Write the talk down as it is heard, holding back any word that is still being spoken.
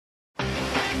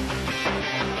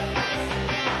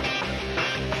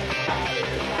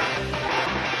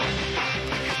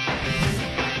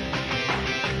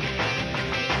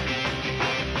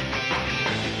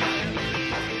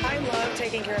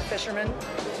fishermen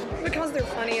because they're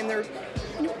funny and they're,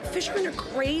 you know, fishermen are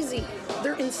crazy.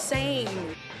 They're insane.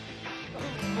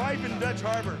 Life in Dutch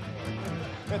Harbor.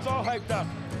 It's all hyped up.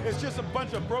 It's just a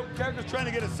bunch of broke characters trying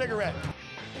to get a cigarette.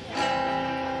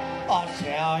 I'll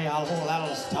tell you a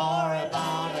little story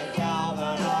about a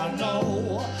Calvin I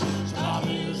know. It's my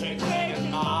music making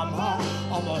mama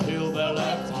on the hill that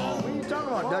left home. When you talk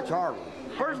about Dutch Harbor,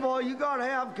 first of all, you got to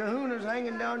have kahunas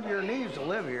hanging down to your knees to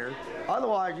live here.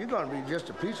 Otherwise, you're going to be just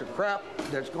a piece of crap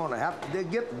that's going to have to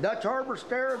get the Dutch Harbor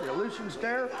stare, the Aleutian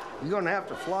stare. You're going to have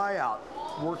to fly out.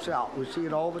 Works out. We see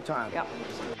it all the time. Yep.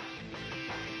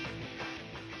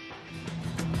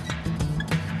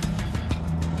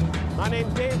 My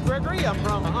name's Dave Gregory. I'm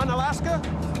from Unalaska.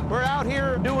 We're out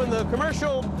here doing the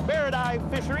commercial barradie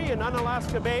fishery in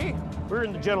Unalaska Bay. We're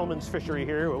in the gentleman's fishery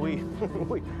here.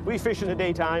 We fish in the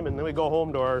daytime and then we go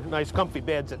home to our nice comfy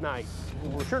beds at night.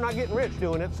 We're sure not getting rich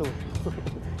doing it, so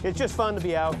it's just fun to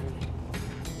be out,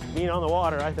 being on the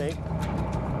water, I think.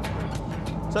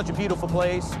 Such a beautiful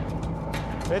place.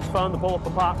 It's fun to pull up a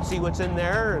pot and see what's in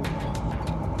there, and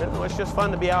it's just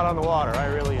fun to be out on the water. I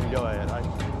really enjoy it. I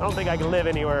don't think I can live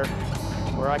anywhere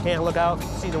where I can't look out,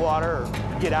 see the water,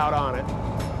 or get out on it.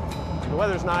 The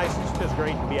weather's nice, it's just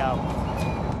great to be out.